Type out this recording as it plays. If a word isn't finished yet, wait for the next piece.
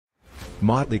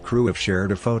Mötley Crüe have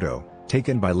shared a photo,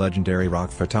 taken by legendary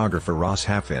rock photographer Ross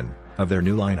Halfin, of their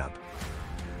new lineup.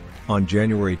 On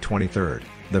January 23,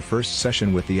 the first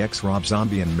session with the ex-Rob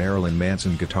Zombie and Marilyn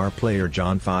Manson guitar player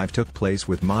John 5 took place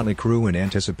with Mötley Crüe in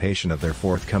anticipation of their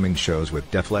forthcoming shows with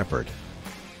Def Leppard.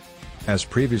 As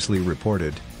previously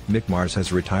reported, Mick Mars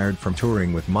has retired from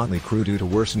touring with Mötley Crüe due to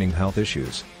worsening health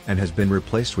issues, and has been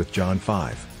replaced with John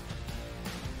 5.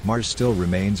 Mars still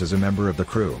remains as a member of the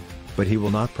Crüe, but he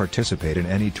will not participate in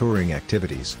any touring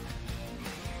activities.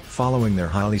 Following their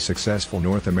highly successful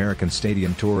North American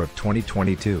stadium tour of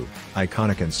 2022,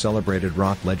 iconic and celebrated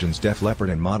rock legends Def Leppard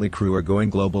and Mötley Crüe are going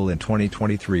global in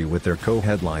 2023 with their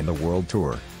co-headline the World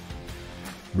Tour.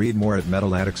 Read more at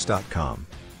metaladdicts.com.